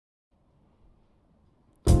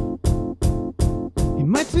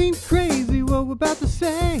might seem crazy what we're about to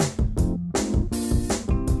say.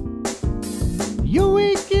 Your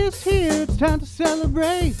week is here, it's time to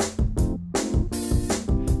celebrate.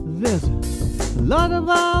 There's a lot of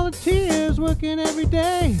volunteers working every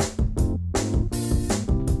day.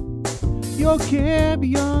 Your care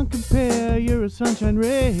beyond compare, you're a sunshine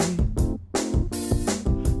ray.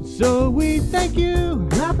 So we thank you,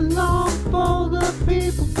 clap along for the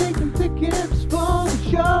people taking tickets for the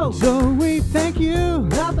show. So we thank you,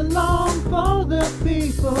 clap along for the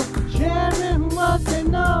people sharing what they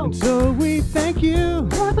know. And so we thank you,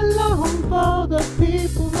 clap along for the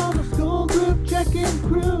people on the school group checking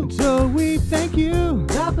crew. And so we thank you,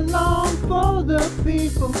 clap along for the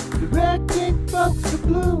people directing folks to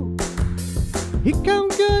blue. Here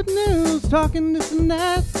comes good news, talking this and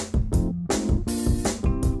that.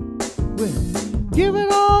 Well, give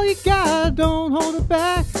it all you got, don't hold it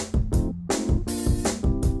back.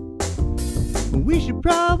 We should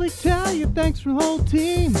probably tell you thanks from the whole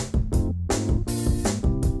team.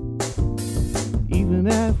 Even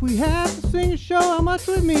if we have to sing a show how much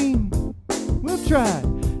we mean, we'll try.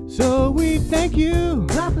 So we thank you,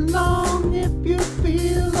 clap along if you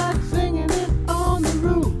feel like singing it on the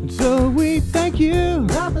roof. And so we thank you,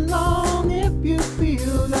 clap along if you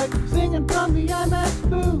feel like singing from the IMAX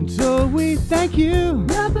booth. And so we thank you,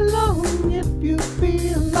 clap along if you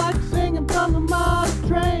feel like singing from the model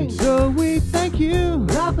train. And so we thank you,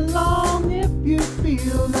 clap along if you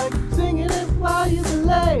feel like singing it while you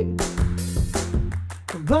delay.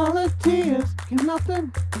 Volunteers can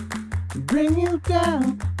nothing bring you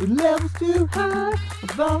down, your level's too high.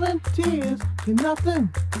 Volunteers can nothing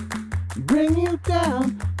bring you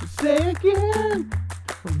down. Say again,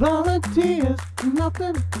 volunteers can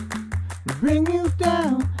nothing bring you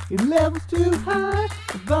down, your level's too high.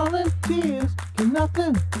 Volunteers can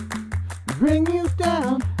nothing bring you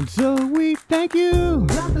down. And so we thank you,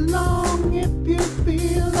 clap along if you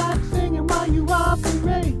feel like singing while you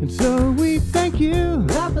operate. And so we thank you,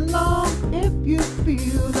 clap along if you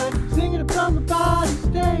feel like singing from the body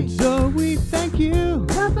stage. And so we thank you,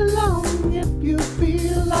 clap along if you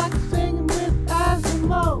feel like singing with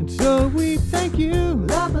Asimo. And so we thank you,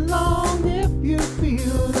 clap along if you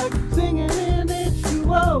feel like singing in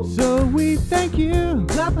H2O. So we thank you,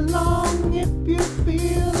 clap along if you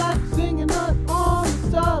feel like singing up on the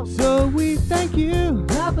stove. So we thank you,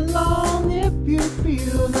 clap along if you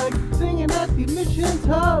feel like singing at the admissions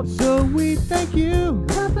hub. So we thank you,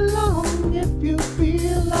 clap along if you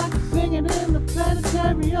feel like singing in the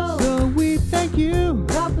planetarium. So we thank you,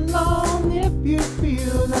 clap along if you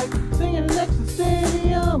feel like singing in Nexus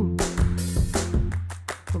Stadium.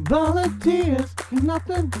 Volunteers can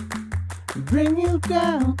nothing bring you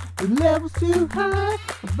down, your level's too high.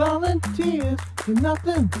 Volunteers can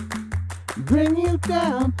nothing bring you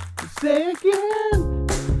down. Say again,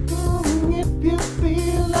 if you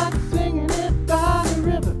feel like singing it by the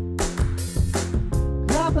river.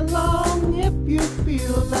 Clap along if you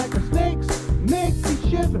feel like the snakes make you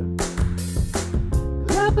shiver.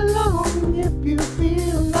 Clap along if you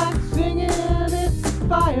feel like singing it's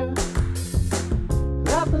fire.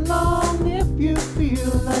 Clap along if you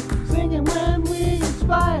feel like singing when we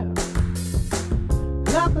inspire.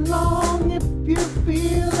 Clap along if you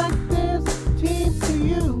feel like there's a team for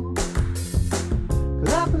you.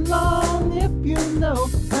 Clap along if you know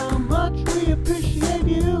how much we appreciate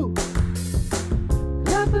you.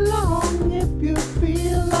 Clap along if you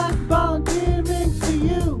feel like volunteering's for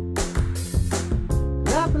you.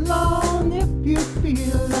 Clap along if you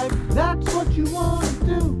feel like that's what you want to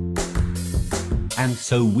do. And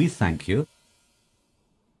so we thank you,